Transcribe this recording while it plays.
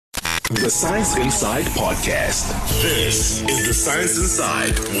The Science Inside Podcast. This is The Science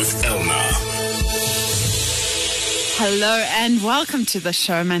Inside with Elna. Hello and welcome to the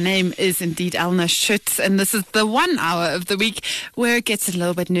show. My name is indeed Elna Schutz, and this is the 1 hour of the week where it gets a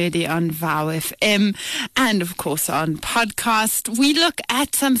little bit nerdy on VOW FM and, of course, on podcast. We look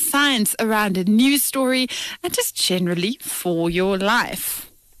at some science around a news story and just generally for your life.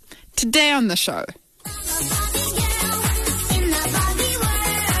 Today on the show,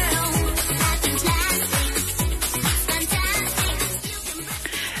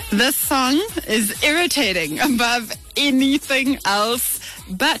 this song is irritating above anything else,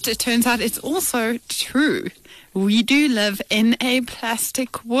 but it turns out it's also true. We do live in a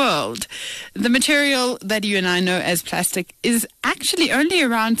plastic world. The material that you and I know as plastic is actually only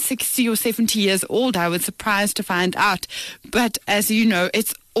around 60 or 70 years old, I was surprised to find out. But as you know,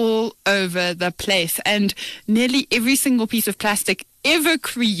 it's all over the place, and nearly every single piece of plastic ever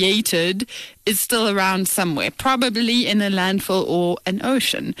created is still around somewhere, probably in a landfill or an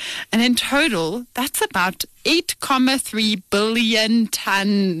ocean. And in total, that's about 8.3 billion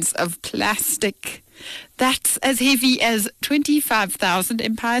tons of plastic. That's as heavy as 25,000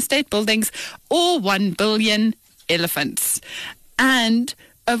 Empire State Buildings or 1 billion elephants. And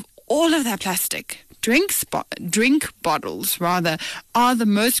of all of that plastic, drink bottles are the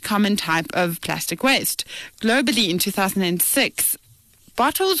most common type of plastic waste. Globally in 2006,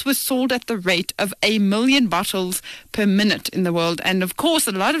 bottles were sold at the rate of 1 million bottles per minute in the world. And of course,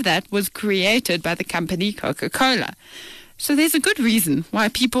 a lot of that was created by the company Coca-Cola. So there's a good reason why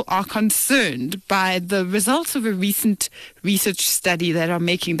people are concerned by the results of a recent research study that are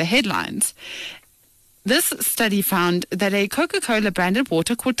making the headlines. This study found that a Coca-Cola branded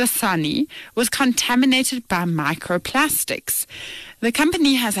water called Dasani was contaminated by microplastics. The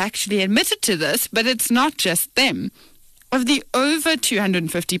company has actually admitted to this, but it's not just them. Of the over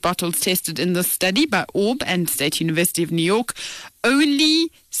 250 bottles tested in this study by Orb and State University of New York,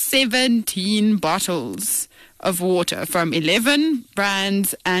 only 17 bottles of water from 11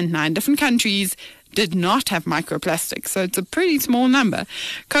 brands and 9 different countries did not have microplastics, so it's a pretty small number.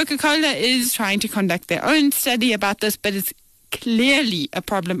 Coca-Cola is trying to conduct their own study about this, but it's clearly a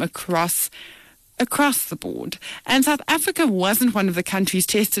problem across the board. And South Africa wasn't one of the countries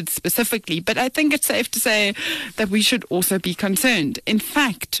tested specifically, but I think it's safe to say that we should also be concerned. In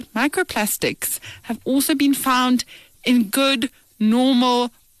fact, microplastics have also been found in good,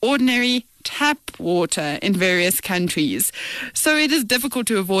 normal, ordinary tap water in various countries. So it is difficult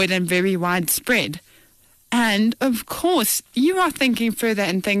to avoid and very widespread. And of course, you are thinking further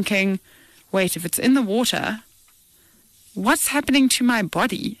and thinking, wait, if it's in the water, what's happening to my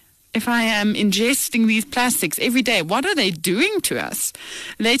body? If I am ingesting these plastics every day, what are they doing to us?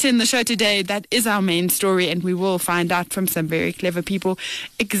 Later in the show today, that is our main story, and we will find out from some very clever people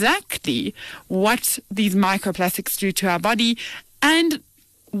exactly what these microplastics do to our body and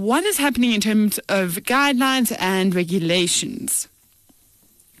what is happening in terms of guidelines and regulations.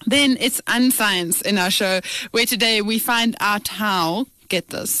 Then it's Unscience in our show, where today we find out how, get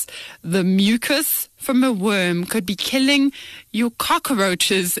this, the mucus from a worm could be killing your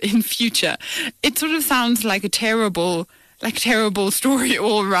cockroaches in future. It sort of sounds like a terrible story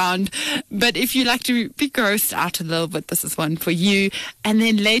all around. But if you like to be grossed out a little bit, this is one for you. And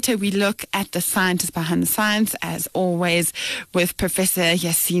then later we look at the scientists behind the science, as always, with Professor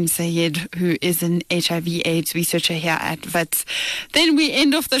Yassine Sayed, who is an HIV/AIDS researcher here at WITS. Then we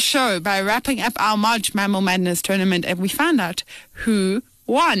end off the show by wrapping up our March Mammal Madness tournament, and we found out who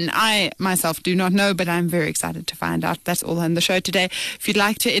won. I myself do not know, but I'm very excited to find out. That's all on the show today. If you'd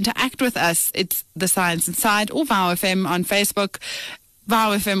like to interact with us, it's The Science Inside or VOW FM on Facebook.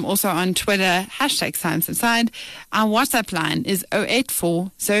 VOW FM also on Twitter, #Science Inside. Our WhatsApp line is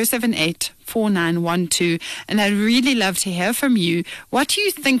 084 078 4912. And I'd really love to hear from you. What do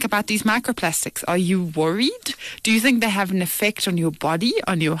you think about these microplastics? Are you worried? Do you think they have an effect on your body,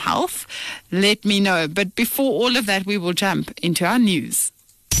 on your health? Let me know. But before all of that, we will jump into our news.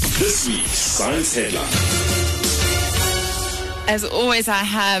 This week's Science Headline. As always, I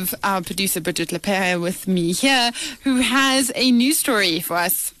have our producer, Bridget Lepere, with me here, who has a news story for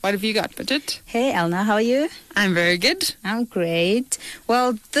us. What have you got, Bridget? Hey, Elna, how are you? I'm very good. I'm great.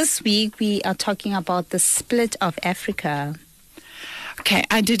 Well, this week we are talking about the split of Africa. Okay,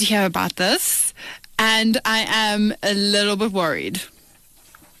 I did hear about this, and I am a little bit worried.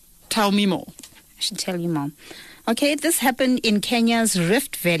 Tell me more. I should tell you more. Okay, this happened in Kenya's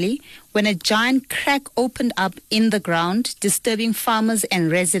Rift Valley when a giant crack opened up in the ground, disturbing farmers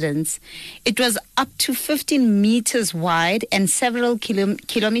and residents. It was up to 15 meters wide and several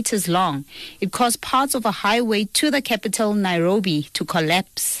kilometers long. It caused parts of a highway to the capital, Nairobi, to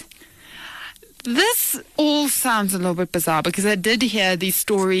collapse. This all sounds a little bit bizarre because I did hear these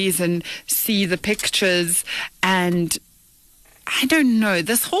stories and see the pictures, and I don't know.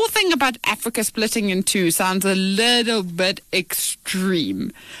 This whole thing about Africa splitting in two sounds a little bit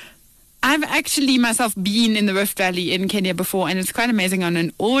extreme. I've actually myself been in the Rift Valley in Kenya before, and it's quite amazing on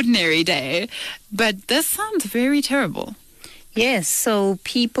an ordinary day, but this sounds very terrible. Yes, so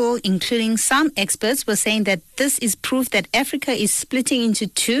people, including some experts, were saying that this is proof that Africa is splitting into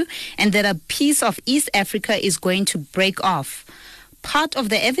two and that a piece of East Africa is going to break off. Part of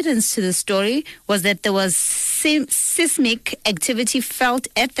the evidence to the story was that there was seismic activity felt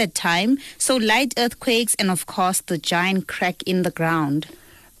at that time, so light earthquakes and, of course, the giant crack in the ground.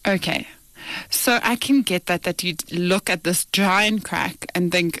 Okay, so I can get that you'd look at this giant crack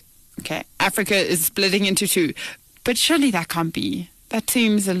and think, okay, Africa is splitting into two, but surely that can't be. That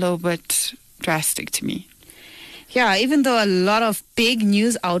seems a little bit drastic to me. Yeah, even though a lot of big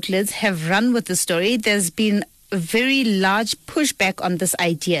news outlets have run with the story, there's been a very large pushback on this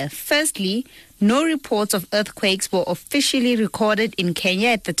idea. Firstly, no reports of earthquakes were officially recorded in Kenya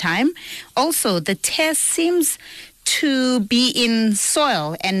at the time. Also, the test seems to be in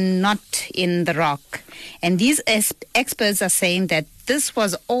soil and not in the rock. And these experts are saying that this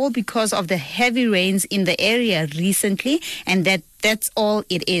was all because of the heavy rains in the area recently, and that's all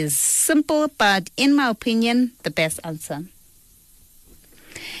it is. Simple, but in my opinion, the best answer.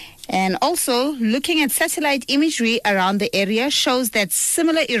 And also, looking at satellite imagery around the area shows that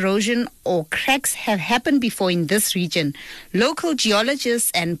similar erosion or cracks have happened before in this region. Local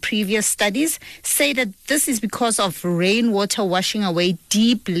geologists and previous studies say that this is because of rainwater washing away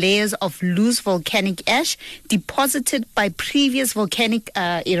deep layers of loose volcanic ash deposited by previous volcanic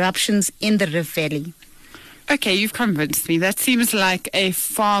eruptions in the Rift Valley. Okay, you've convinced me. That seems like a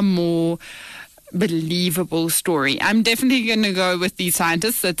far more believable story. I'm definitely going to go with these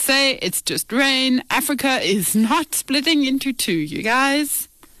scientists that say it's just rain. Africa is not splitting into two, you guys.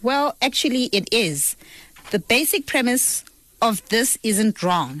 Well, actually it is. The basic premise of this isn't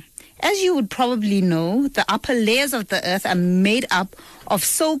wrong. As you would probably know, the upper layers of the earth are made up of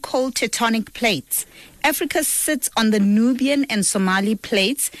so-called tectonic plates. Africa sits on the Nubian and Somali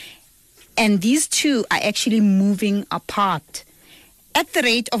plates, and these two are actually moving apart at the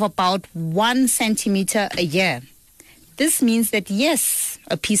rate of about 1 centimeter a year. This means that, yes,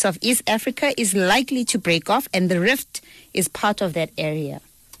 a piece of East Africa is likely to break off, and the rift is part of that area.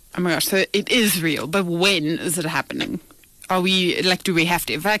 Oh my gosh, so it is real, but when is it happening? Do we have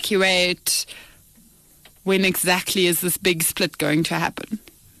to evacuate? When exactly is this big split going to happen?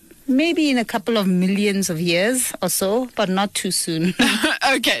 Maybe in a couple of millions of years or so, but not too soon.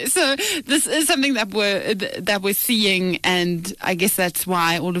 Okay, so this is something that we're seeing, and I guess that's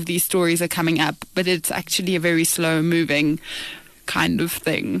why all of these stories are coming up. But it's actually a very slow-moving kind of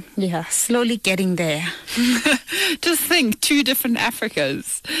thing. Yeah, slowly getting there. Just think, 2 different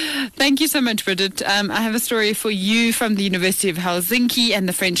Africas. Thank you so much, Bridget. I have a story for you from the University of Helsinki and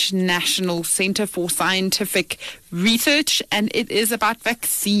the French National Center for Scientific Research, and it is about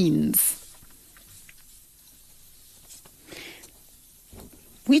vaccines.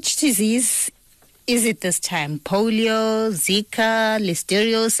 Which disease is it this time? Polio, Zika,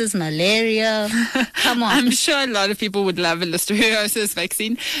 listeriosis, malaria? Come on. I'm sure a lot of people would love a listeriosis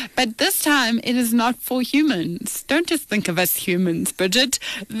vaccine, but this time it is not for humans. Don't just think of us humans, Bridget.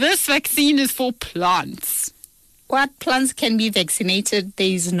 This vaccine is for plants. What plants can be vaccinated? There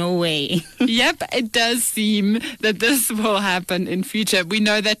is no way. Yep, it does seem that this will happen in future. We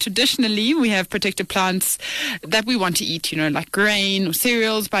know that traditionally we have protected plants that we want to eat, like grain or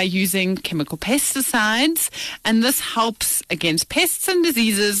cereals by using chemical pesticides. And this helps against pests and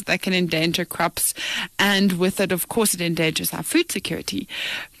diseases that can endanger crops. And with it, of course, it endangers our food security.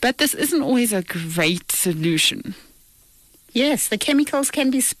 But this isn't always a great solution. Yes, the chemicals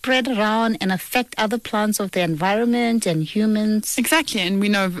can be spread around and affect other plants of the environment and humans. Exactly, and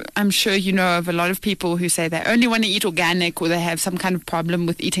I'm sure you know of a lot of people who say they only want to eat organic or they have some kind of problem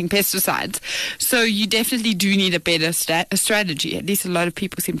with eating pesticides. So you definitely do need a better strategy. At least a lot of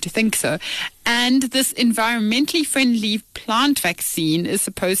people seem to think so. And this environmentally friendly plant vaccine is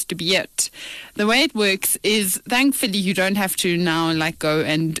supposed to be it. The way it works is, thankfully, you don't have to now go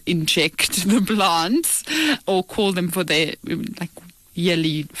and inject the plants or call them for their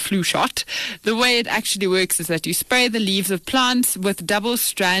yearly flu shot. The way it actually works is that you spray the leaves of plants with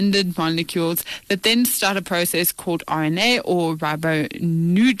double-stranded molecules that then start a process called RNA or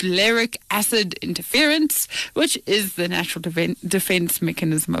ribonucleic acid interference, which is the natural defense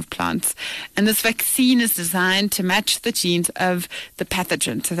mechanism of plants. And this vaccine is designed to match the genes of the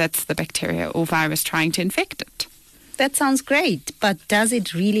pathogen, so that's the bacteria or virus trying to infect it. That sounds great, but does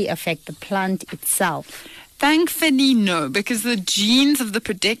it really affect the plant itself? Thankfully, no, because the genes of the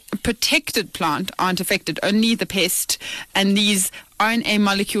protected plant aren't affected, only the pest. And these RNA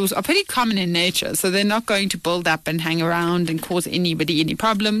molecules are pretty common in nature, so they're not going to build up and hang around and cause anybody any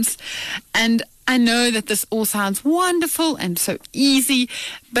problems. And I know that this all sounds wonderful and so easy,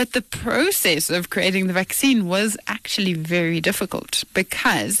 but the process of creating the vaccine was actually very difficult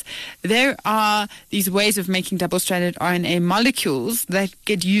because there are these ways of making double-stranded RNA molecules that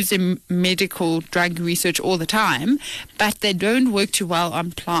get used in medical drug research all the time, but they don't work too well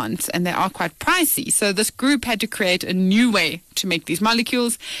on plants and they are quite pricey. So this group had to create a new way to make these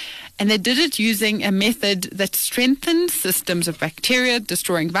molecules. And they did it using a method that strengthens systems of bacteria,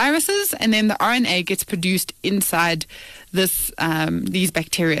 destroying viruses, and then the RNA gets produced inside these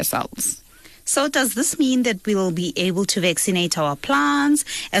bacteria cells. So does this mean that we will be able to vaccinate our plants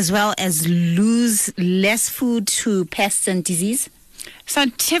as well as lose less food to pests and disease?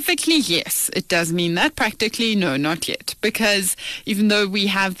 Scientifically, yes, it does mean that. Practically, no, not yet. Because even though we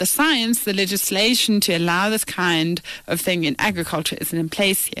have the science, the legislation to allow this kind of thing in agriculture isn't in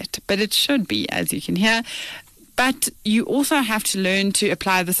place yet. But it should be, as you can hear. But you also have to learn to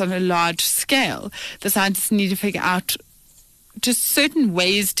apply this on a large scale. The scientists need to figure out just certain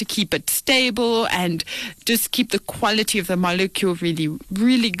ways to keep it stable and just keep the quality of the molecule really,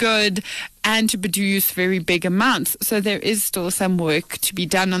 really good and to produce very big amounts. So there is still some work to be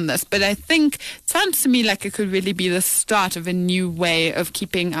done on this. But I think it sounds to me like it could really be the start of a new way of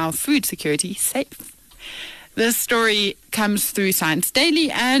keeping our food security safe. This story comes through Science Daily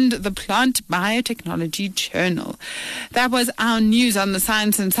and the Plant Biotechnology Journal. That was our news on the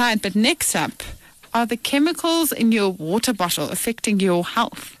Science Inside. But next up, are the chemicals in your water bottle affecting your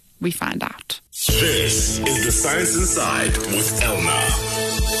health? We find out. This is the Science Inside with Elna.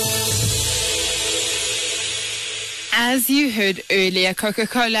 As you heard earlier,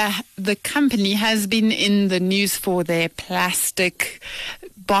 Coca-Cola, the company, has been in the news for their plastic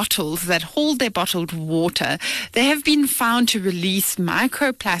bottles that hold their bottled water. They have been found to release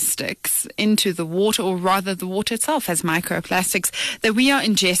microplastics into the water, or rather the water itself has microplastics that we are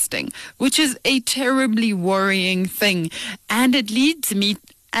ingesting, which is a terribly worrying thing. And it leads me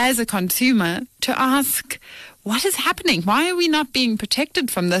as a consumer to ask, what is happening? Why are we not being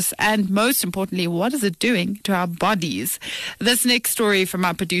protected from this? And most importantly, what is it doing to our bodies? This next story from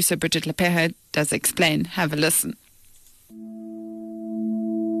our producer, Bridget Lepeja, does explain. Have a listen.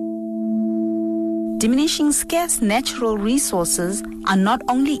 Diminishing scarce natural resources are not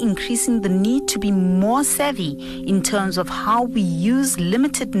only increasing the need to be more savvy in terms of how we use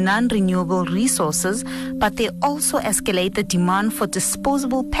limited non-renewable resources, but they also escalate the demand for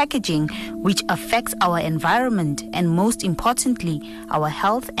disposable packaging, which affects our environment and, most importantly, our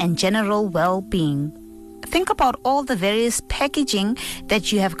health and general well-being. Think about all the various packaging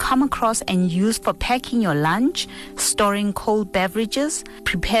that you have come across and used for packing your lunch, storing cold beverages,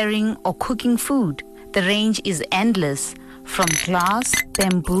 preparing or cooking food. The range is endless, from glass,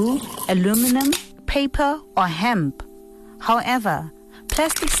 bamboo, aluminum, paper, or hemp. However,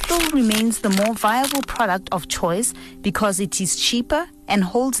 plastic still remains the more viable product of choice because it is cheaper and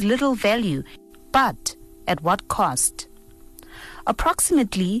holds little value. But at what cost?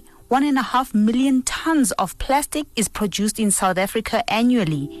 Approximately 1.5 million tons of plastic is produced in South Africa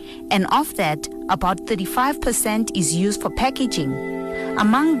annually, and of that, about 35% is used for packaging.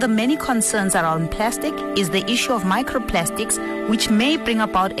 Among the many concerns around plastic is the issue of microplastics, which may bring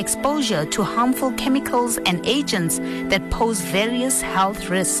about exposure to harmful chemicals and agents that pose various health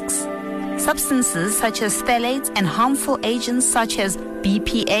risks. Substances such as phthalates and harmful agents such as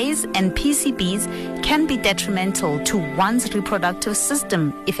BPAs and PCBs can be detrimental to one's reproductive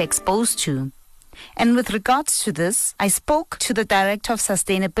system if exposed to. And with regards to this, I spoke to the Director of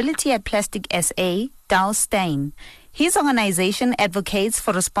Sustainability at Plastic SA, Dow Steyn. His organization advocates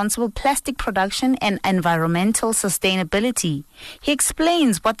for responsible plastic production and environmental sustainability. He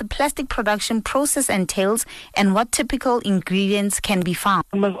explains what the plastic production process entails and what typical ingredients can be found.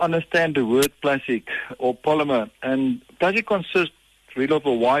 One must understand the word plastic or polymer, and plastic consists really of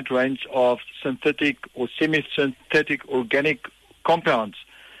a wide range of synthetic or semi-synthetic organic compounds,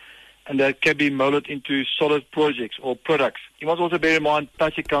 and that can be molded into solid projects or products. You must also bear in mind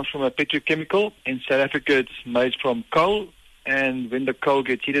plastic comes from a petrochemical. In South Africa, it's made from coal, and when the coal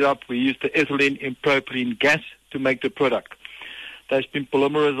gets heated up, we use the ethylene and propylene gas to make the product. That's been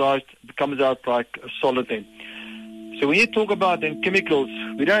polymerized, it comes out like a solid then. So when you talk about then chemicals,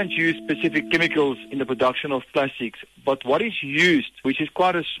 we don't use specific chemicals in the production of plastics, but what is used, which is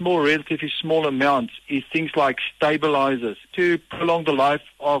quite a small, relatively small amount, is things like stabilizers to prolong the life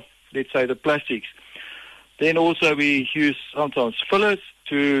of, let's say, the plastics. Then also we use sometimes fillers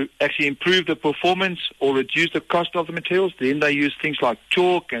to actually improve the performance or reduce the cost of the materials. Then they use things like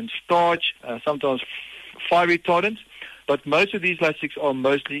chalk and starch, sometimes fire retardants. But most of these plastics are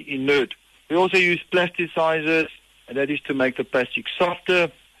mostly inert. We also use plasticizers, and that is to make the plastic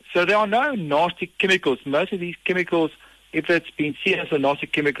softer. So there are no nasty chemicals. Most of these chemicals, if it's been seen as a nasty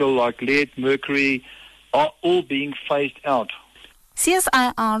chemical like lead, mercury, are all being phased out.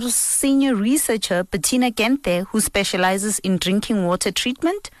 CSIR's senior researcher, Bettina Gente, who specializes in drinking water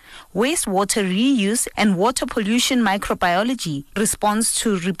treatment, wastewater reuse, and water pollution microbiology, responds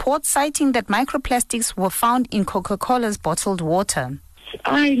to reports citing that microplastics were found in Coca-Cola's bottled water.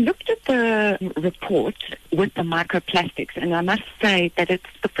 I looked at the report with the microplastics, and I must say that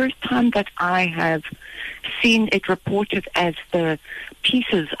it's the first time that I have seen it reported as the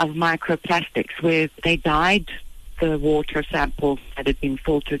pieces of microplastics, where they dyed the water samples that had been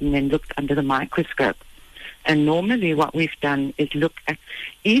filtered and then looked under the microscope. And normally what we've done is look at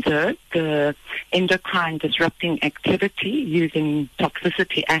either the endocrine disrupting activity using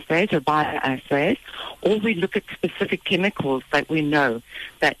toxicity assays or bioassays, or we look at specific chemicals that we know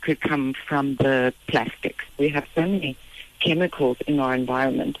that could come from the plastics. We have so many chemicals in our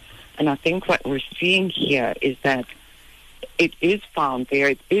environment, and I think what we're seeing here is that it is found there.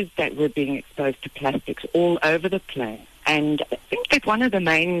 It is that we're being exposed to plastics all over the place. And I think that one of the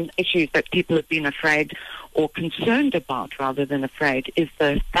main issues that people have been afraid or concerned about rather than afraid is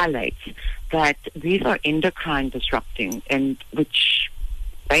the phthalates, that these are endocrine disrupting, and which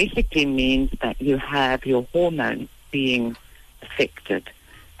basically means that you have your hormones being affected.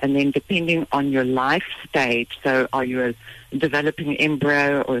 And then depending on your life stage, so are you a developing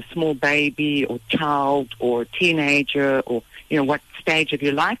embryo or a small baby or child or teenager, or what stage of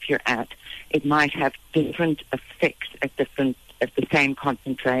your life you're at, it might have different effects at the same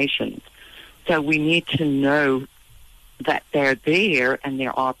concentrations. So we need to know that they're there and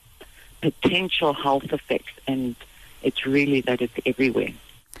there are potential health effects, and it's really that it's everywhere.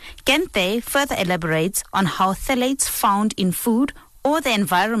 Gente further elaborates on how phthalates found in food or the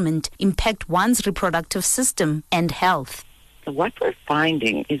environment impact one's reproductive system and health. So what we're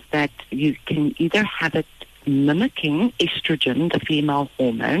finding is that you can either have it mimicking estrogen, the female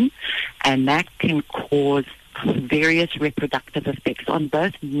hormone, and that can cause various reproductive effects on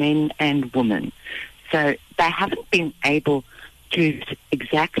both men and women. So they haven't been able to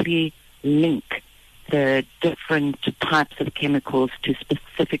exactly link the different types of chemicals to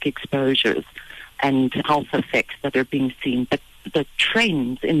specific exposures and health effects that are being seen. But the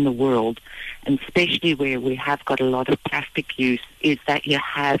trends in the world, and especially where we have got a lot of plastic use, is that you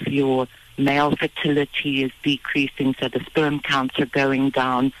have your male fertility is decreasing, so the sperm counts are going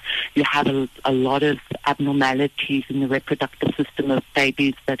down. You have a lot of abnormalities in the reproductive system of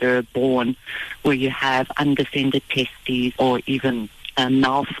babies that are born, where you have undescended testes or even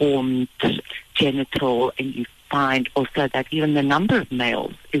malformed genital, and you find also that even the number of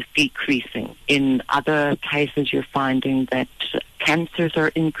males is decreasing. In other cases, you're finding that cancers are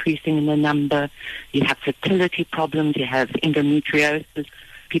increasing in the number. You have fertility problems. You have endometriosis.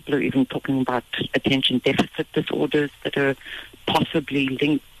 People are even talking about attention deficit disorders that are possibly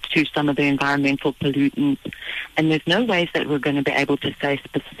linked to some of the environmental pollutants. And there's no ways that we're going to be able to say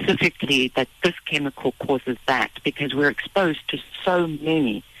specifically that this chemical causes that, because we're exposed to so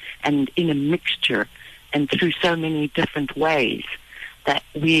many and in a mixture and through so many different ways that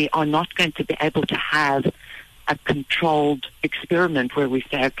we are not going to be able to have a controlled experiment where we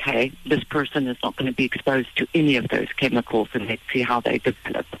say, okay, this person is not going to be exposed to any of those chemicals, and let's see how they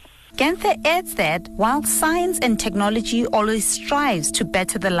develop. Ganther adds that while science and technology always strives to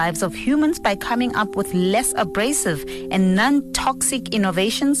better the lives of humans by coming up with less abrasive and non-toxic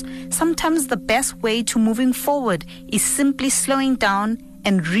innovations, sometimes the best way to moving forward is simply slowing down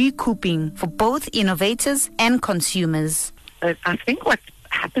and recouping for both innovators and consumers. I think what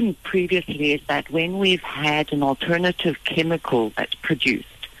happened previously is that when we've had an alternative chemical that's produced,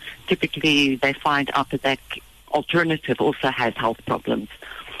 typically they find out that alternative also has health problems.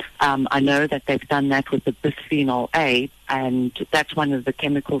 I know that they've done that with the bisphenol A, and that's one of the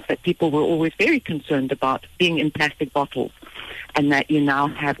chemicals that people were always very concerned about being in plastic bottles, and that you now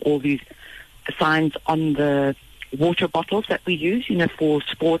have all these signs on the water bottles that we use, for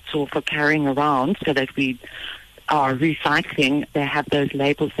sports or for carrying around, so that we are recycling. They have those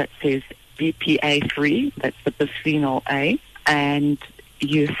labels that says BPA free, that's the bisphenol A, and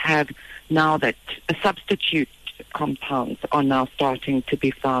you have now that a substitute compounds are now starting to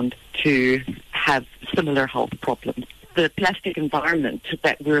be found to have similar health problems. the plastic environment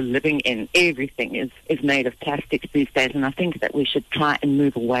that we're living in, everything is made of plastics these days, and I think that we should try and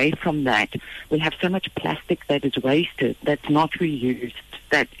move away from that. We have so much plastic that is wasted, that's not reused,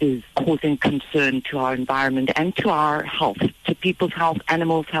 that is causing concern to our environment and to our health, to people's health,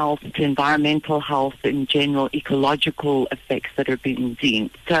 animals' health, to environmental health in general, ecological effects that are being seen.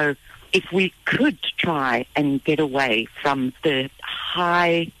 So if we could try and get away from the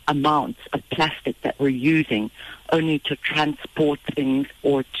high amounts of plastic that we're using only to transport things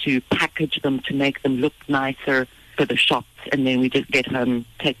or to package them to make them look nicer for the shops, and then we just get home,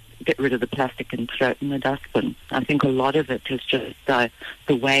 get rid of the plastic and throw it in the dustbin. I think a lot of it is just the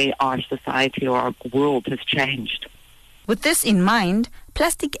way our society or our world has changed. With this in mind,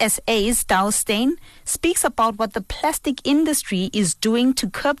 Plastic SA's Dal Steyn speaks about what the plastic industry is doing to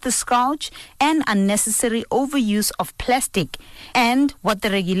curb the scourge and unnecessary overuse of plastic, and what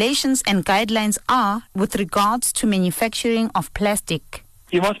the regulations and guidelines are with regards to manufacturing of plastic.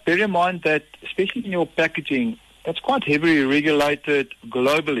 You must bear in mind that, especially in your packaging, that's quite heavily regulated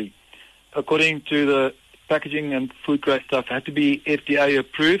globally. According to the packaging and food grade stuff, have to be FDA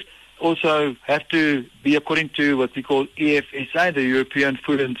approved. Also have to be according to what we call EFSA, the European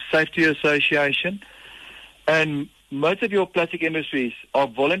Food and Safety Association. And most of your plastic industries are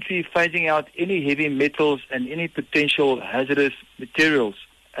voluntarily phasing out any heavy metals and any potential hazardous materials.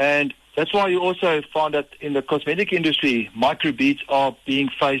 And that's why you also find that in the cosmetic industry, microbeads are being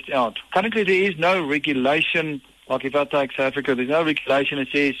phased out. Currently, there is no regulation, like if I take South Africa, there's no regulation that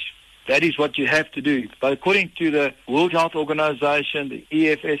says that is what you have to do. But according to the World Health Organization, the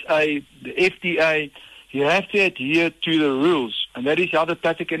EFSA, the FDA, you have to adhere to the rules. And that is how the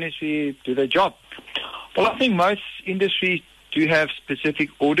plastic industry do their job. Well, I think most industries do have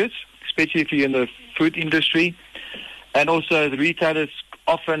specific audits, especially if you're in the food industry. And also the retailers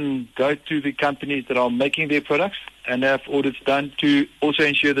often go to the companies that are making their products and have audits done to also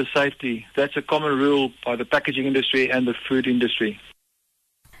ensure the safety. That's a common rule by the packaging industry and the food industry.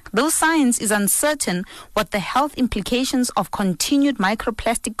 Though science is uncertain what the health implications of continued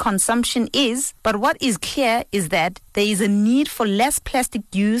microplastic consumption is, but what is clear is that there is a need for less plastic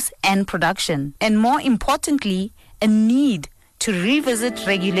use and production, and more importantly, a need to revisit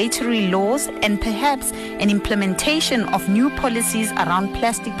regulatory laws and perhaps an implementation of new policies around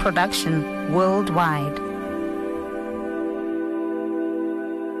plastic production worldwide.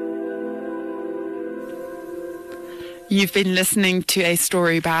 You've been listening to a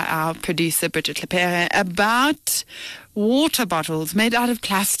story by our producer, Bridget Lepere, about water bottles made out of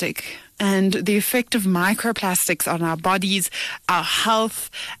plastic and the effect of microplastics on our bodies, our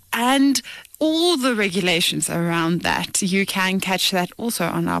health, and all the regulations around that. You can catch that also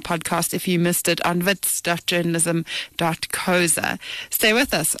on our podcast if you missed it on wits.journalism.coza. Stay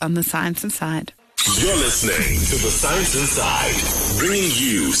with us on The Science Inside. You're listening to The Science Inside, bringing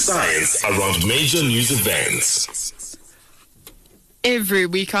you science around major news events. Every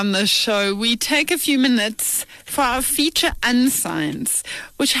week on the show, we take a few minutes for our feature Unscience,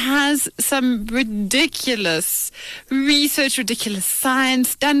 which has some ridiculous research, ridiculous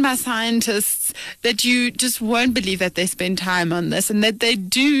science done by scientists that you just won't believe that they spend time on this and that they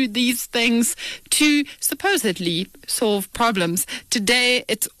do these things to supposedly solve problems. Today,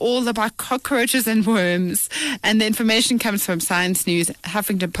 it's all about cockroaches and worms, and the information comes from Science News,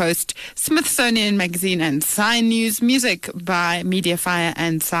 Huffington Post, Smithsonian Magazine, and Science News. Music by Mediafire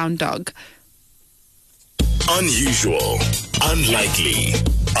and Sound Dog. Unusual, unlikely,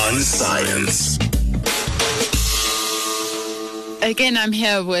 unscience. Again, I'm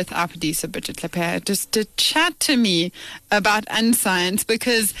here with our producer, Bridget Lepere, just to chat to me about unscience,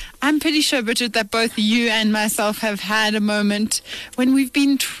 because I'm pretty sure, Bridget, that both you and myself have had a moment when we've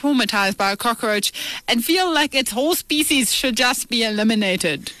been traumatized by a cockroach and feel like its whole species should just be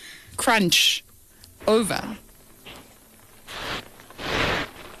eliminated. Crunch. Over.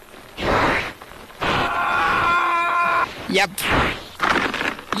 Yep.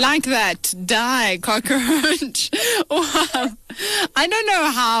 Like that. Die, cockroach. Well, I don't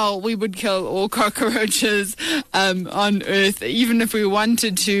know how we would kill all cockroaches on Earth, even if we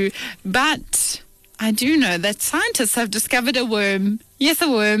wanted to. But I do know that scientists have discovered a worm, yes,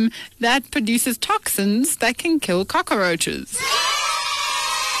 a worm, that produces toxins that can kill cockroaches.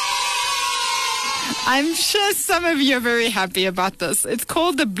 I'm sure some of you are very happy about this. It's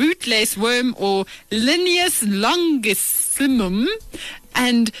called the bootlace worm, or Linnaeus longissimum,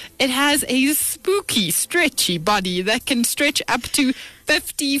 and it has a spooky, stretchy body that can stretch up to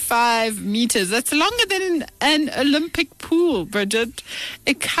 55 meters. That's longer than an Olympic pool, Bridget.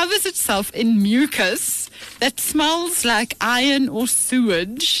 It covers itself in mucus that smells like iron or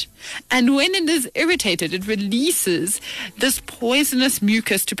sewage. And when it is irritated, it releases this poisonous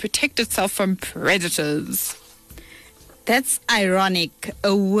mucus to protect itself from predators. That's ironic.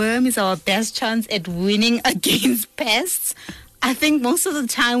 A worm is our best chance at winning against pests. I think most of the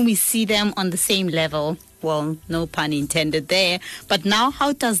time we see them on the same level. Well, no pun intended there. But now,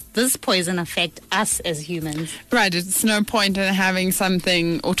 how does this poison affect us as humans? Right, it's no point in having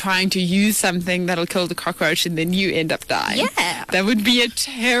something or trying to use something that'll kill the cockroach and then you end up dying. Yeah. That would be a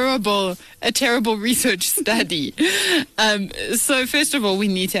terrible research study. So first of all, we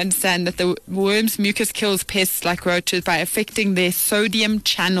need to understand that the worm's mucus kills pests like roaches by affecting their sodium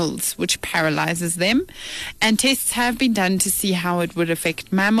channels, which paralyzes them. And tests have been done to see how it would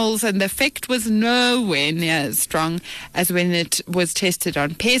affect mammals, and the effect was nowhere near as strong as when it was tested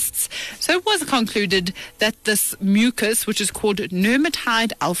on pests. So it was concluded that this mucus, which is called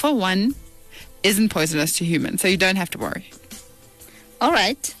nematide alpha-1, isn't poisonous to humans, so you don't have to worry. All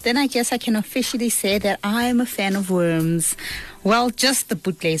right, then I guess I can officially say that I'm a fan of worms. Well, just the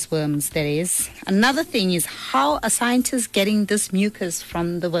bootlace worms, that is. Another thing is, how are scientists getting this mucus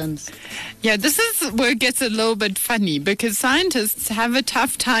from the worms? Yeah, this is where it gets a little bit funny, because scientists have a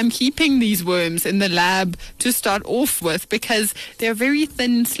tough time keeping these worms in the lab to start off with, because they're very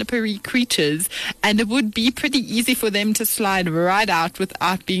thin, slippery creatures, and it would be pretty easy for them to slide right out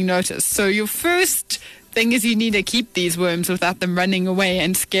without being noticed. So your first thing is you need to keep these worms without them running away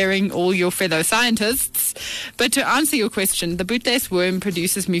and scaring all your fellow scientists. But to answer your question, the bootlace worm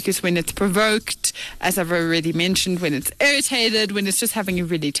produces mucus when it's provoked, as I've already mentioned, when it's irritated, when it's just having a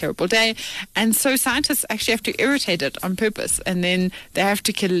really terrible day. And so scientists actually have to irritate it on purpose, and then they have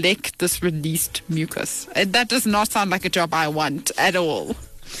to collect this released mucus. And that does not sound like a job I want at all.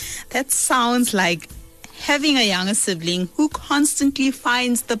 That sounds like having a younger sibling who constantly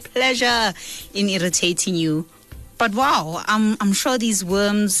finds the pleasure in irritating you. But wow, I'm sure these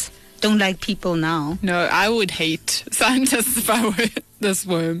worms don't like people now. No, I would hate scientists if I were this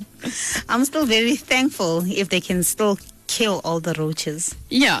worm. I'm still very thankful if they can still kill all the roaches.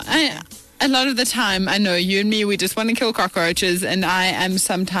 Yeah, a lot of the time, I know you and me, we just want to kill cockroaches, and I am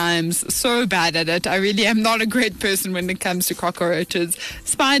sometimes so bad at it. I really am not a great person when it comes to cockroaches.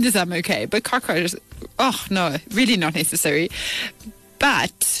 Spiders, I'm okay, but cockroaches, oh no, really not necessary.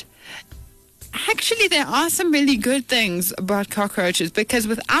 But actually, there are some really good things about cockroaches, because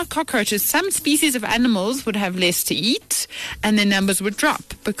without cockroaches, some species of animals would have less to eat, and their numbers would drop,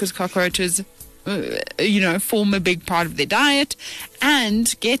 because cockroaches, form a big part of their diet.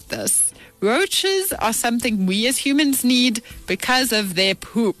 And get this, roaches are something we as humans need because of their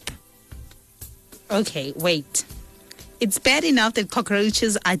poop. Okay, wait. It's bad enough that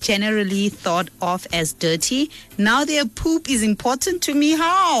cockroaches are generally thought of as dirty. Now their poop is important to me.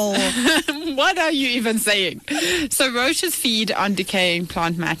 How? What are you even saying? So roaches feed on decaying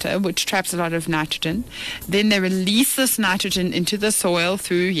plant matter, which traps a lot of nitrogen. Then they release this nitrogen into the soil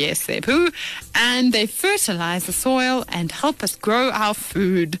through, yes, their poo, and they fertilize the soil and help us grow our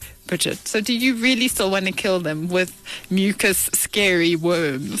food. Bridget, so do you really still want to kill them with mucus scary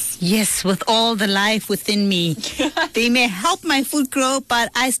worms? Yes, with all the life within me. They may help my food grow,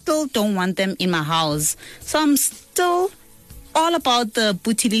 but I still don't want them in my house. So I'm still all about the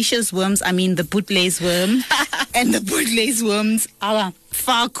bootylicious worms. The bootlace worm. And the bootlace worms are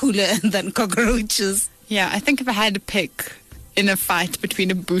far cooler than cockroaches. Yeah, I think if I had to pick in a fight between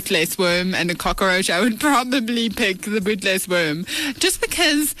a bootlace worm and a cockroach, I would probably pick the bootlace worm, just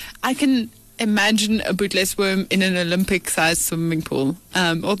because I can imagine a bootlace worm in an Olympic-sized swimming pool,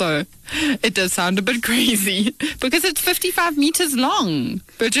 although it does sound a bit crazy because it's 55 meters long.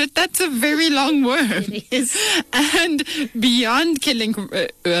 Bridget, that's a very long worm. It is. And beyond killing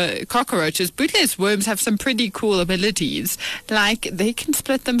cockroaches, bootlace worms have some pretty cool abilities, like they can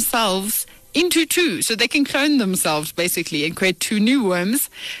split themselves into two, so they can clone themselves basically and create two new worms.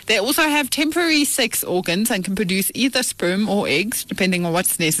 They also have temporary sex organs and can produce either sperm or eggs, depending on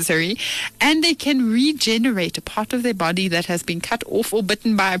what's necessary. And they can regenerate a part of their body that has been cut off or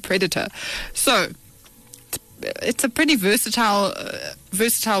bitten by a predator. So it's a pretty versatile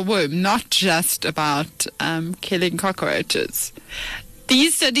worm, not just about killing cockroaches.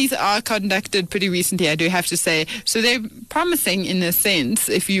 These studies are conducted pretty recently, I do have to say. So they're promising in a sense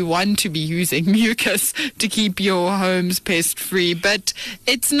if you want to be using mucus to keep your homes pest-free. But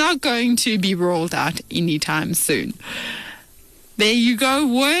it's not going to be rolled out anytime soon. There you go.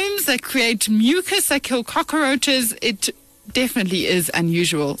 Worms that create mucus that kill cockroaches. It definitely is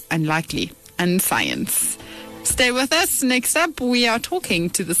unusual, unlikely, and science. Stay with us. Next up, we are talking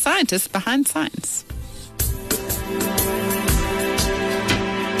to the scientist behind science.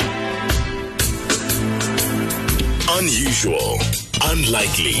 Unusual,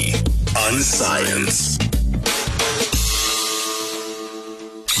 unlikely, unscience.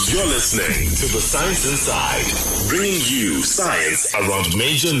 You're listening to The Science Inside, bringing you science around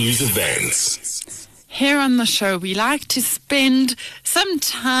major news events. Here on the show, we like to spend some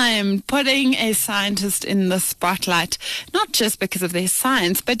time putting a scientist in the spotlight, not just because of their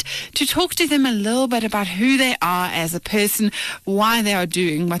science, but to talk to them a little bit about who they are as a person, why they are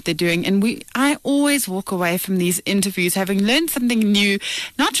doing what they're doing. And I always walk away from these interviews having learned something new,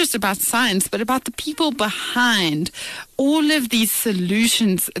 not just about science, but about the people behind all of these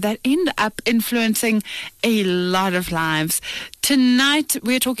solutions that end up influencing a lot of lives. Tonight,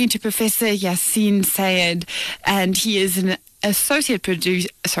 we're talking to Professor Yassine Sayed, and he is an associate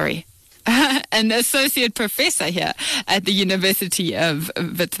professor here at the University of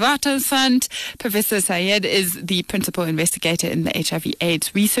Witwatersrand. Professor Sayed is the principal investigator in the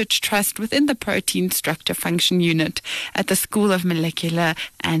HIV/AIDS Research Trust within the Protein Structure Function Unit at the School of Molecular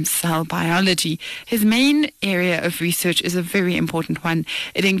and Cell Biology. His main area of research is a very important one.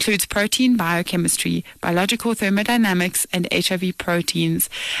 It includes protein biochemistry, biological thermodynamics, and HIV proteins,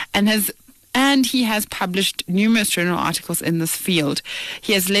 and he has published numerous journal articles in this field.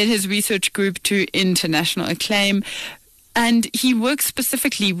 He has led his research group to international acclaim, and he works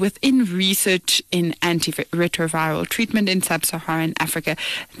specifically within research in antiretroviral treatment in sub-Saharan Africa.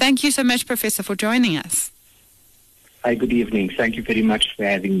 Thank you so much, Professor, for joining us. Hi, good evening. Thank you very much for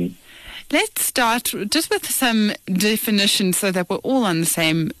having me. Let's start just with some definitions so that we're all on the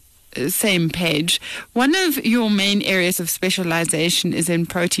same page. One of your main areas of specialization is in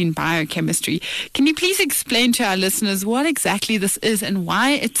protein biochemistry. Can you please explain to our listeners what exactly this is and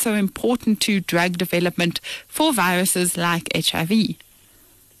why it's so important to drug development for viruses like HIV?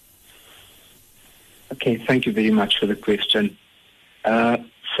 Okay, thank you very much for the question.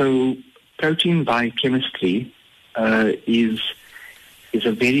 So protein biochemistry is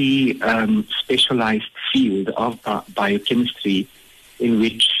a very specialized field of biochemistry in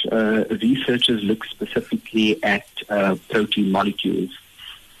which researchers look specifically at protein molecules.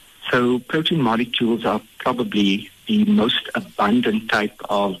 So protein molecules are probably the most abundant type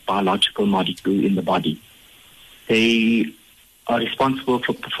of biological molecule in the body. They are responsible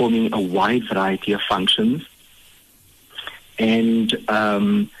for performing a wide variety of functions, and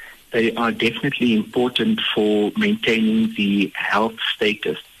they are definitely important for maintaining the health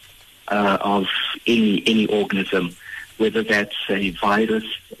status of any organism, whether that's a virus,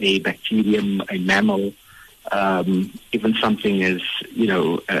 a bacterium, a mammal, even something as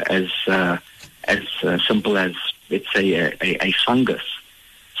simple as, let's say, a fungus.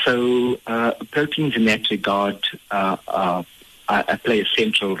 So proteins in that regard play a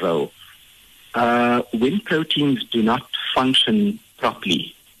central role. When proteins do not function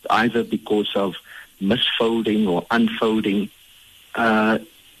properly, either because of misfolding or unfolding,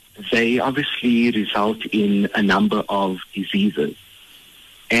 they obviously result in a number of diseases.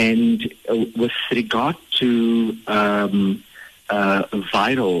 And with regard to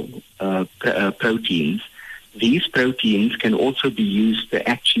viral proteins, these proteins can also be used to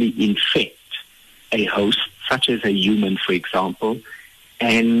actually infect a host, such as a human, for example,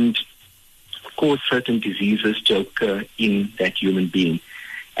 and cause certain diseases to occur in that human being.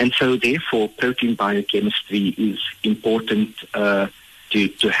 And so, therefore, protein biochemistry is important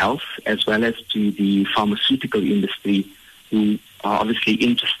to health as well as to the pharmaceutical industry, who are obviously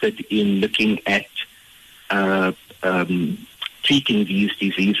interested in looking at treating these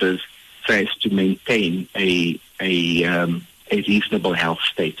diseases so as to maintain a reasonable health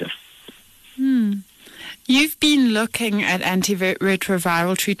status. You've been looking at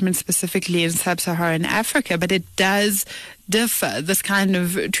antiretroviral treatment specifically in sub-Saharan Africa, but it does differ. This kind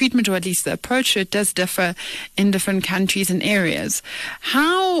of treatment, or at least the approach, it does differ in different countries and areas.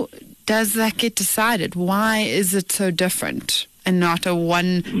 How does that get decided? Why is it so different and not a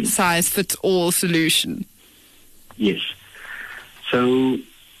one-size-fits-all solution? Yes. So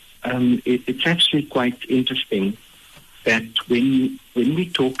it's actually quite interesting that when we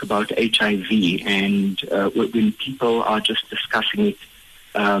talk about HIV and when people are just discussing it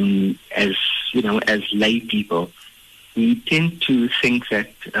as lay people, we tend to think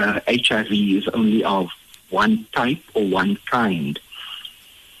that HIV is only of one type or one kind.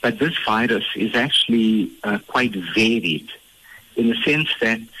 But this virus is actually quite varied in the sense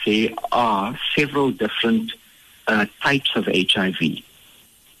that there are several different types of HIV.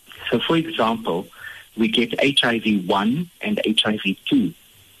 So, for example, we get HIV-1 and HIV-2.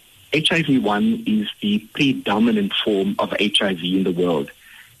 HIV-1 is the predominant form of HIV in the world.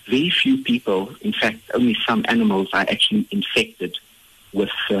 Very few people, in fact, only some animals are actually infected with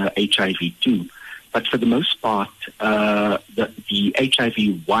HIV-2. But for the most part, the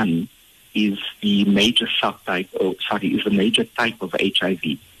HIV-1 is the major subtype, is the major type of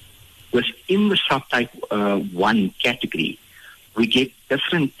HIV. Within the subtype 1 category, we get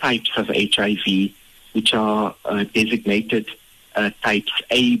different types of HIV, which are designated types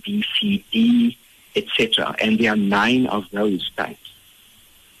A, B, C, D, etc. And there are 9 of those types.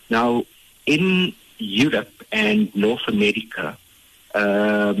 Now, in Europe and North America,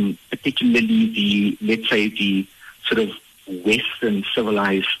 particularly the sort of Western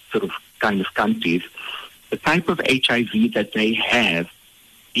civilized sort of kind of countries, the type of HIV that they have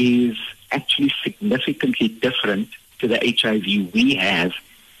is actually significantly different to the HIV we have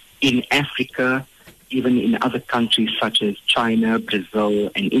in Africa, even in other countries such as China, Brazil,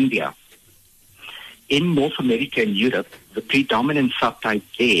 and India. In North America and Europe, the predominant subtype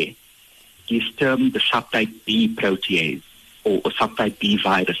there is termed the subtype B protease, or subtype B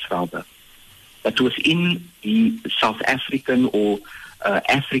virus rather. But within the South African or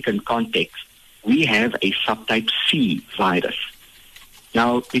African context, we have a subtype C virus.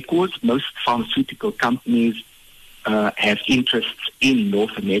 Now, because most pharmaceutical companies have interests in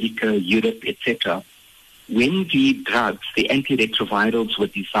North America, Europe, etc., when the drugs, the antiretrovirals were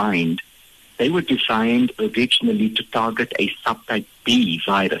designed, they were designed originally to target a subtype B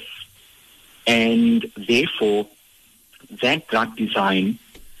virus. And therefore, that drug design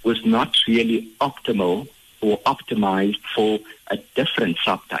was not really optimal or optimized for a different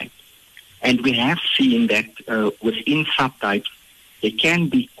subtype. And we have seen that within subtypes, there can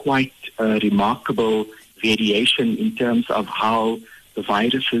be quite remarkable variation in terms of how the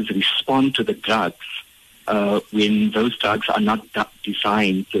viruses respond to the drugs when those drugs are not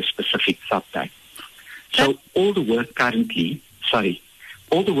designed to a specific subtype. So all the work currently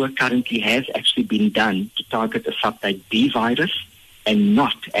has actually been done to target a subtype B virus and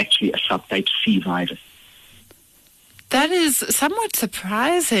not actually a subtype C virus. That is somewhat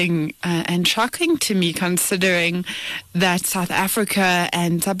surprising and shocking to me, considering that South Africa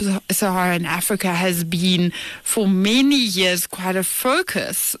and Sub-Saharan Africa has been for many years quite a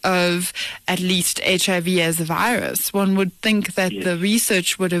focus of at least HIV as a virus. One would think that the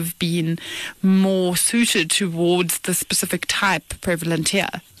research would have been more suited towards the specific type prevalent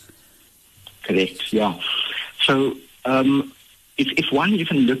here. Correct, yeah. So if one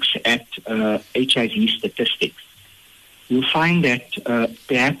even looks at HIV statistics, you'll find that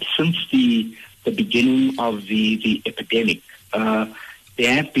perhaps since the beginning of the epidemic,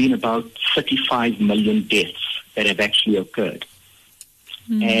 there have been about 35 million deaths that have actually occurred.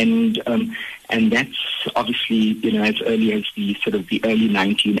 And that's obviously, as early as the early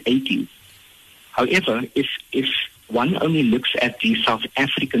 1980s. However, if one only looks at the South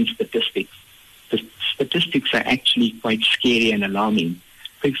African statistics, the statistics are actually quite scary and alarming.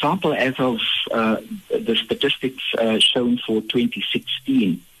 For example, as of the statistics shown for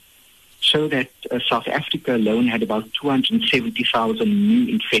 2016, show that South Africa alone had about 270,000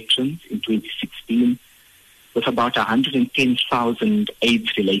 new infections in 2016, with about 110,000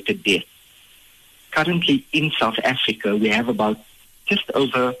 AIDS-related deaths. Currently in South Africa, we have about just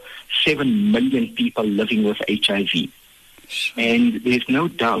over 7 million people living with HIV. And there's no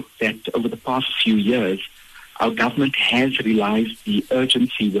doubt that over the past few years, our government has realized the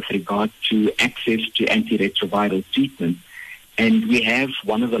urgency with regard to access to antiretroviral treatment. And we have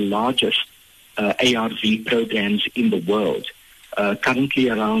one of the largest ARV programs in the world. Currently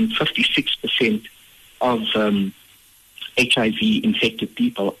around 56% of HIV-infected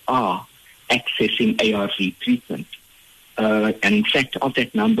people are accessing ARV treatment. And in fact, of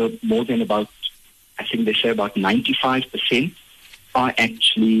that number, more than about 95% are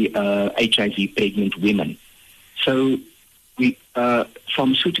actually HIV pregnant women. So we,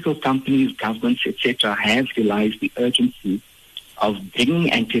 pharmaceutical companies, governments, etc., have realized the urgency of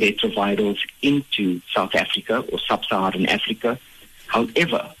bringing antiretrovirals into South Africa or Sub-Saharan Africa.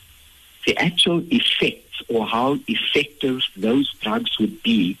 However, the actual effects or how effective those drugs would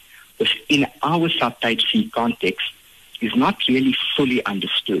be within our subtype C context is not really fully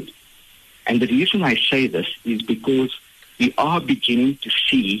understood. And the reason I say this is because we are beginning to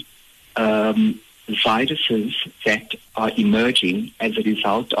see viruses that are emerging as a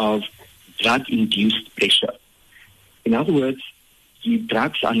result of drug-induced pressure. In other words, the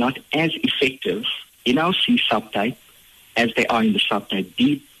drugs are not as effective in our C subtype as they are in the subtype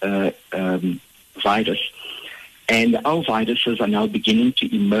B virus. And our viruses are now beginning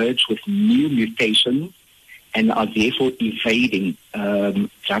to emerge with new mutations and are therefore evading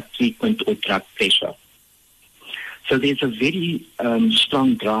drug treatment or drug pressure. So there's a very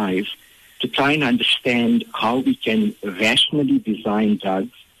strong drive to try and understand how we can rationally design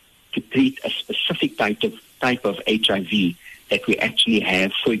drugs to treat a specific type of HIV that we actually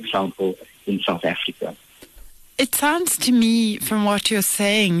have, for example, in South Africa. It sounds to me, from what you're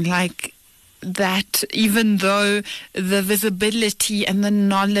saying, like that even though the visibility and the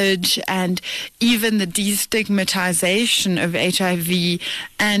knowledge and even the destigmatization of HIV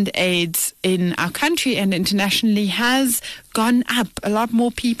and AIDS in our country and internationally has gone up, a lot more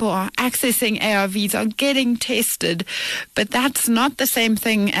people are accessing ARVs, are getting tested, but that's not the same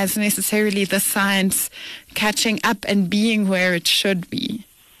thing as necessarily the science catching up and being where it should be.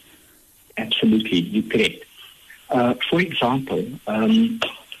 Absolutely, you're correct. For example,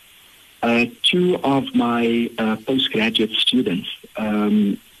 two of my postgraduate students,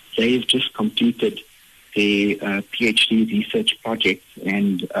 they've just completed their PhD research project,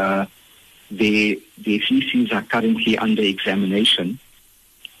 and their theses are currently under examination.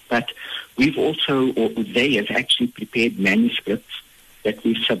 But we've also, or they have actually prepared manuscripts that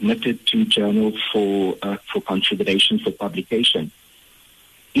we've submitted to journals for consideration for publication.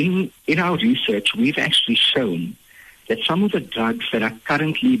 In our research, we've actually shown that some of the drugs that are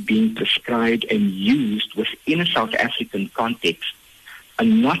currently being prescribed and used within a South African context are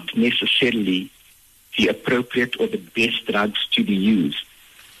not necessarily the appropriate or the best drugs to be used.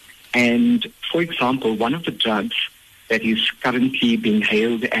 And, for example, one of the drugs that is currently being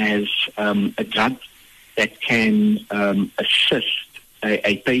hailed as a drug that can assist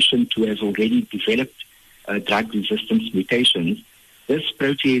a patient who has already developed drug resistance mutations, this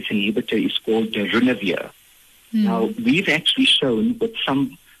protease inhibitor is called darunavir. Now, we've actually shown with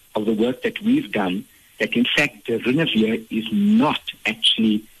some of the work that we've done that, in fact, darunavir is not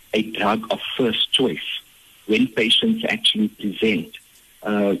actually a drug of first choice when patients actually present,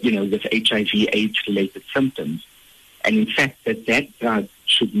 with HIV/AIDS-related symptoms. And, in fact, that drug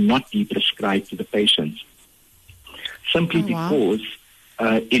should not be prescribed to the patients. Simply because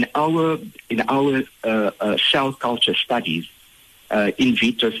in our cell culture studies, in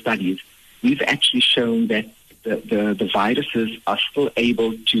vitro studies, we've actually shown that the viruses are still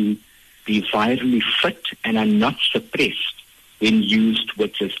able to be virally fit and are not suppressed when used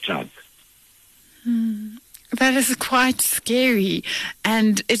with this drug. That is quite scary.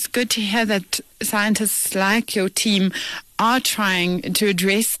 And it's good to hear that scientists like your team are trying to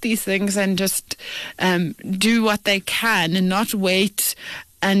address these things and just do what they can and not wait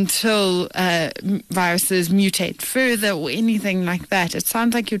until viruses mutate further or anything like that. It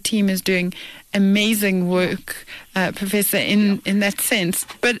sounds like your team is doing amazing work, Professor, in that sense.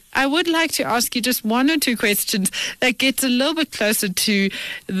 But I would like to ask you just one or two questions that gets a little bit closer to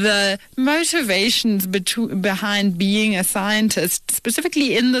the motivations behind being a scientist,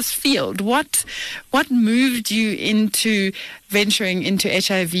 specifically in this field. What moved you into venturing into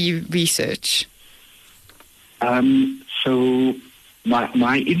HIV research? So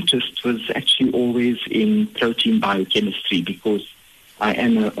my interest was actually always in protein biochemistry because I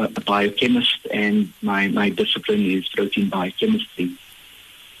am a biochemist and my discipline is protein biochemistry.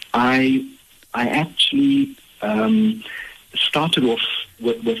 I actually started off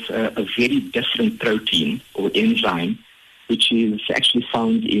with a very different protein or enzyme, which is actually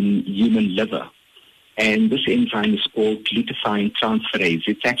found in human liver. And this enzyme is called glutathione transferase.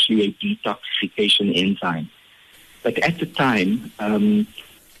 It's actually a detoxification enzyme. But at the time,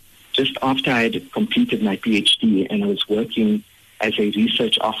 just after I had completed my PhD and I was working as a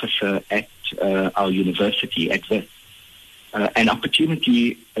research officer at our university at Wits, an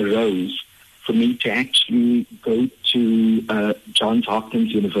opportunity arose for me to actually go to Johns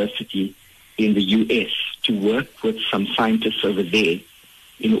Hopkins University in the U.S. to work with some scientists over there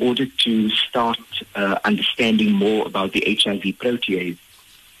in order to start understanding more about the HIV protease,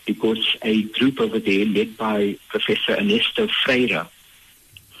 because a group over there led by Professor Ernesto Freire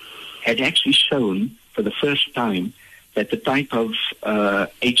had actually shown for the first time that the type of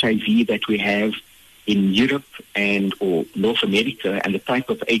HIV that we have in Europe or North America and the type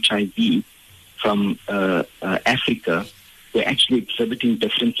of HIV from Africa were actually exhibiting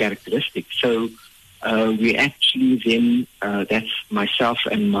different characteristics. So we actually then, that's myself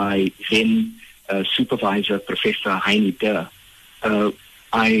and my then supervisor, Professor Heini Durr,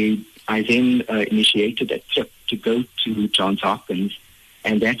 I then initiated a trip to go to Johns Hopkins,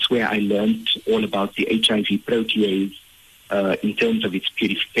 and that's where I learned all about the HIV protease in terms of its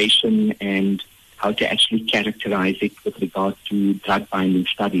purification and how to actually characterize it with regard to drug binding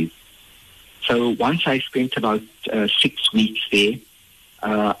studies. So once I spent about 6 weeks there,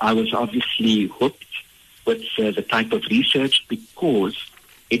 I was obviously hooked. with the type of research because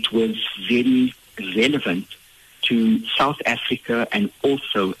it was very relevant to South Africa and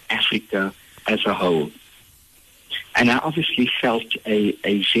also Africa as a whole. And I obviously felt a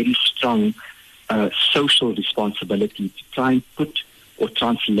very strong social responsibility to try and put or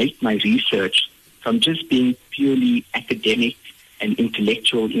translate my research from just being purely academic and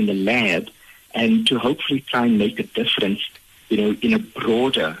intellectual in the lab and to hopefully try and make a difference, in a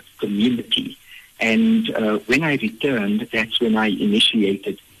broader community. And when I returned, that's when I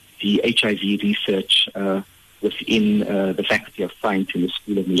initiated the HIV research within the Faculty of Science in the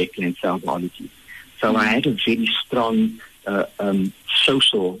School of Molecular and Cell Biology. So I had a very strong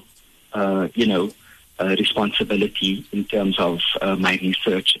social, responsibility in terms of my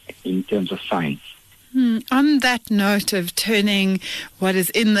research, in terms of science. On that note of turning what is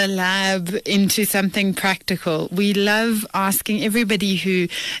in the lab into something practical, we love asking everybody who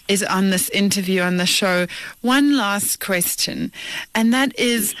is on this interview, on the show, one last question. And that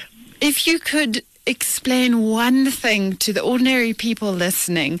is, if you could explain one thing to the ordinary people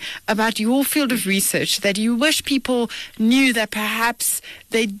listening about your field of research that you wish people knew that perhaps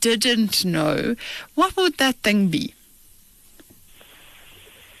they didn't know, what would that thing be?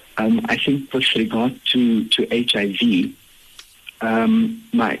 I think with regard to HIV,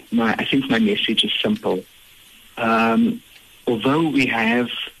 I think my message is simple. Although we have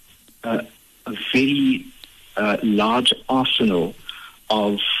a very large arsenal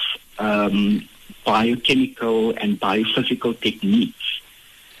of biochemical and biophysical techniques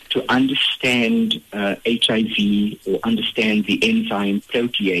to understand HIV or understand the enzyme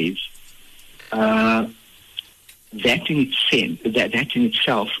protease, that in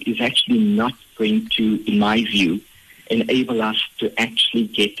itself is actually not going to, in my view, enable us to actually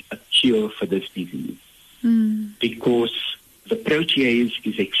get a cure for this disease. Because the protease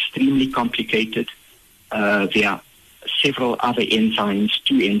is extremely complicated. There are several other enzymes,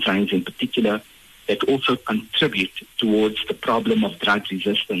 2 enzymes in particular, that also contribute towards the problem of drug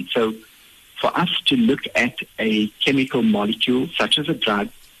resistance. So for us to look at a chemical molecule, such as a drug,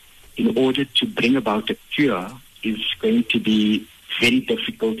 in order to bring about a cure is going to be very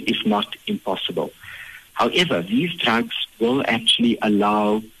difficult, if not impossible. However, these drugs will actually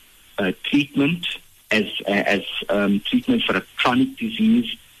allow treatment as treatment for a chronic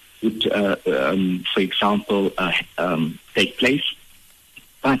disease would, for example, take place.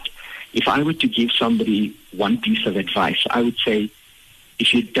 But if I were to give somebody one piece of advice, I would say,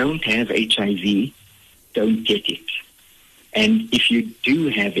 if you don't have HIV, don't get it. And if you do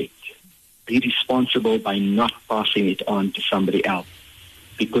have it, be responsible by not passing it on to somebody else.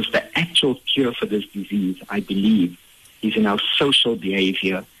 Because the actual cure for this disease, I believe, is in our social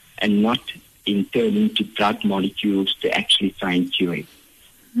behavior and not in turning to drug molecules to actually try and cure it.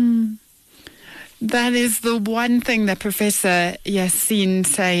 That is the one thing that Professor Yassin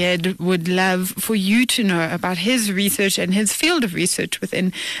Sayed would love for you to know about his research and his field of research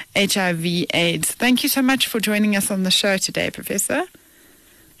within HIV/AIDS. Thank you so much for joining us on the show today, Professor.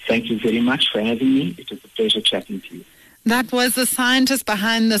 Thank you very much for having me. It was a pleasure chatting to you. That was the scientist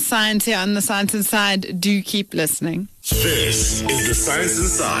behind the science here on The Science Inside. Do keep listening. This is The Science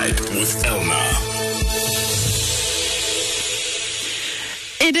Inside with Elna.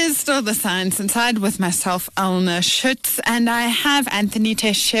 It is still The Science Inside with myself, Elna Schutz, and I have Anthony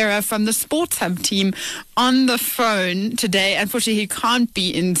Teixeira from the Sports Hub team on the phone today. Unfortunately, he can't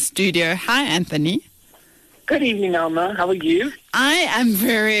be in studio. Hi, Anthony. Good evening, Elna. How are you? I am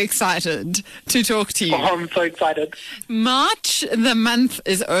very excited to talk to you. Oh, I'm so excited. March, the month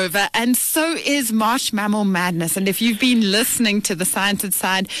is over, and so is March Mammal Madness. And if you've been listening to The Science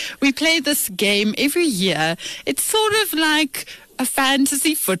Inside, we play this game every year. It's sort of like a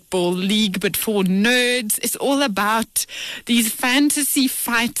fantasy football league, but for nerds. It's all about these fantasy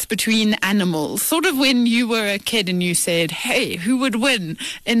fights between animals. Sort of when you were a kid and you said, hey, who would win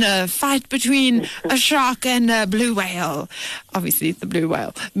in a fight between a shark and a blue whale? Obviously, it's the blue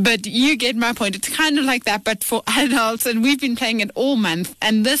whale. But you get my point. It's kind of like that, but for adults. And we've been playing it all month.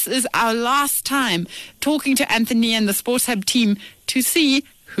 And this is our last time talking to Anthony and the Sports Hub team to see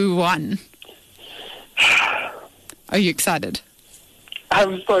who won. Are you excited?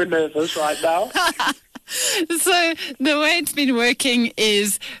 I'm so nervous right now. So the way it's been working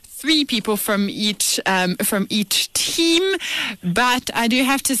is 3 people from each team, but I do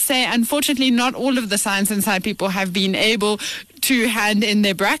have to say, unfortunately, not all of the Science Inside people have been able to hand in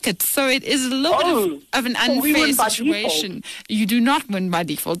their brackets, so it is a little bit of an unfair situation. You do not win by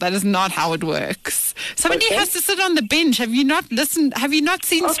default. That is not how it works. Somebody has to sit on the bench. Have you not listened? Have you not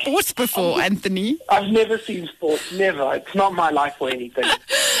seen sports before, Anthony? I've never seen sports. Never. It's not my life or anything.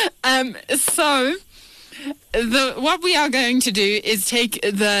 So What we are going to do is take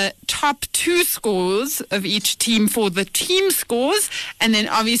the top 2 scores of each team for the team scores, and then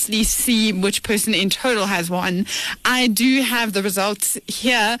obviously see which person in total has won. I do have the results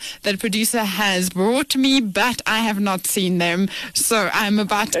here that producer has brought me, but I have not seen them, so I'm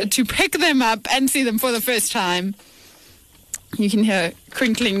about to pick them up and see them for the first time. You can hear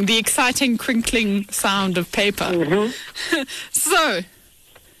crinkling, the exciting crinkling sound of paper. So,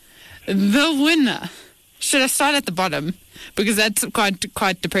 the winner. Should I start at the bottom? Because that's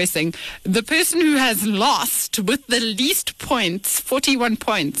quite depressing. The person who has lost with the least points, 41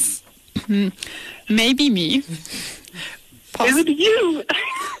 points, maybe me. Is it you?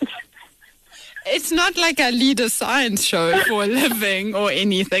 It's not like I lead a science show for a living or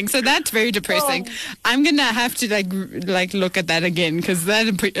anything, so that's very depressing. I'm gonna have to like look at that again because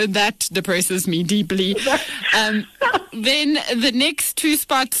that depresses me deeply. Then the next 2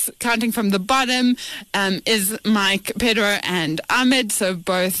 spots, counting from the bottom, is Mike, Pedro, and Ahmed, so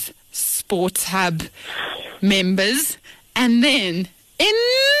both Sports Hub members, and then in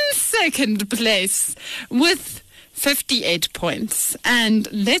second place with 58 points. And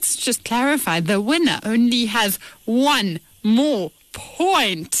let's just clarify, the winner only has 1 more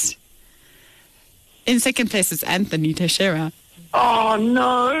point. In second place is Anthony Teixeira. Oh,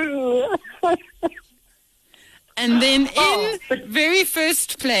 no. And then in very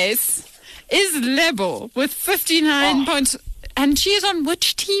first place is Lebo with 59 points. And she is on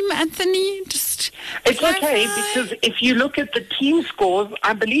which team, Anthony? Just It's clarify. okay, because if you look at the team scores,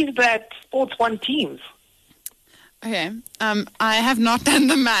 I believe that Sports won teams. Okay. I have not done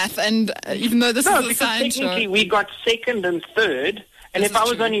the math, and even though this No, is a because science technically show. we got second and third, and This if I is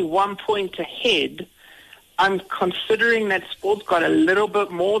was true. only 1 point ahead, I'm considering that Sports got a little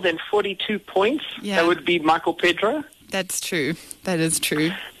bit more than 42 points. Yeah. That would be Michael Pedro. That's true. That is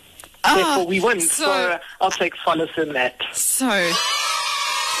true. Therefore, we win. so- So I'll take solace in that. So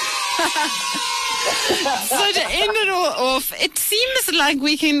to end it all off, it seems like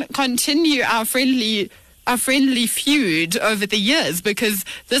we can continue our friendly feud over the years, because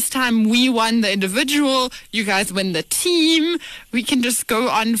this time we won the individual, you guys win the team. We can just go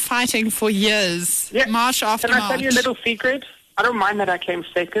on fighting for years, Yeah. March after Can I March. tell you a little secret? I don't mind that I came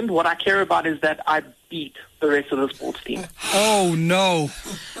second. What I care about is that I beat the rest of the sports team. Oh, no.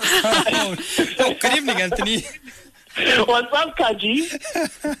 Oh, good evening, Anthony. What's up, Kaji?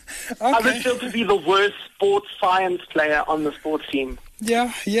 I was still to be the worst sports science player on the sports team.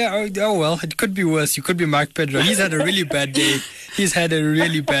 Yeah. Oh, well, it could be worse. You could be Mark Pedro. He's had a really bad day.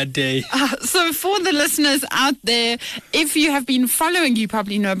 So for the listeners out there, if you have been following, you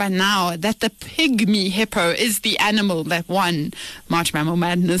probably know by now that the pygmy hippo is the animal that won March Mammal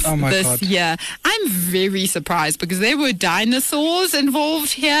Madness Oh my this God. year. I'm very surprised because there were dinosaurs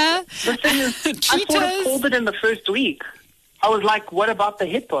involved here. The thing is, I sort of Cheetahs. called it in the first week. I was like, what about the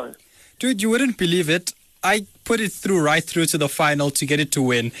hippo? Dude, you wouldn't believe it. I put it right through to the final to get it to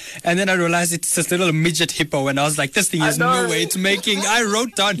win. And then I realized it's this little midget hippo. And I was like, this thing is I know. no way it's making. I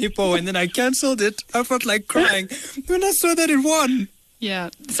wrote down hippo and then I canceled it. I felt like crying when I saw that it won.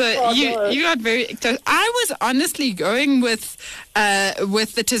 Yeah, so you got very close. I was honestly going with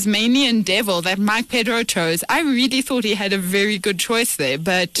the Tasmanian Devil that Mike Pedro chose. I really thought he had a very good choice there,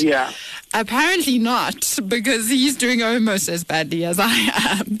 but Yeah. apparently not, because he's doing almost as badly as I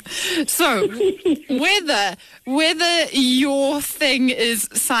am. So whether your thing is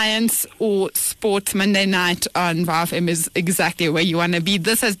science or sports, Monday night on VFM is exactly where you want to be.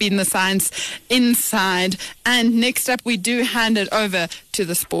 This has been the Science Inside, and next up we do hand it over to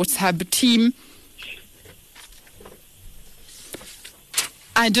the Sports Hub team.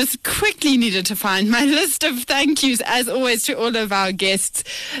 I just quickly needed to find my list of thank yous, as always, to all of our guests.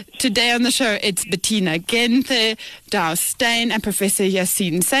 Today on the show, it's Bettina Gente, Dow Stein, and Professor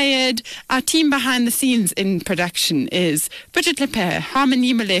Yassine Sayed. Our team behind the scenes in production is Bridget Lepere,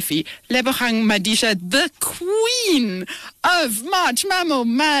 Harmony Malefi, Lebogang Madisha, the Queen of March Mammal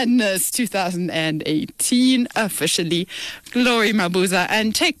Madness 2018, officially, Glory Mabuza,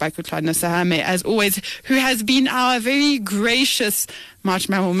 and Take by Kutlana Sahame, as always, who has been our very gracious March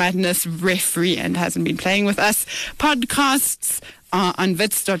Mammal Madness referee and hasn't been playing with us. Podcasts are on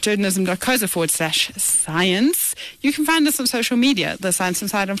wits.journalism.co.za/science. You can find us on social media, The Science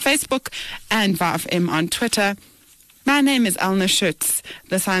Inside on Facebook and VFM on Twitter. My name is Elna Schutz.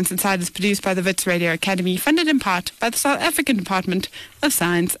 The Science Inside is produced by the Wits Radio Academy, funded in part by the South African Department of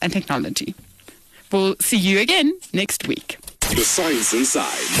Science and Technology. We'll see you again next week. The Science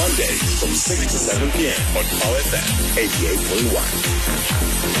Inside, Monday from 6 to 7 p.m. on OFM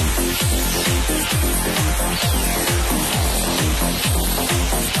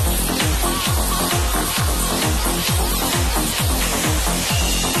 88.1.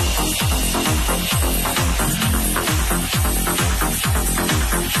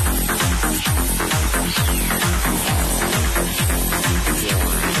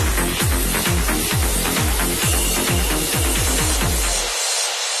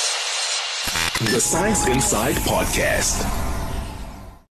 The Science Inside Podcast.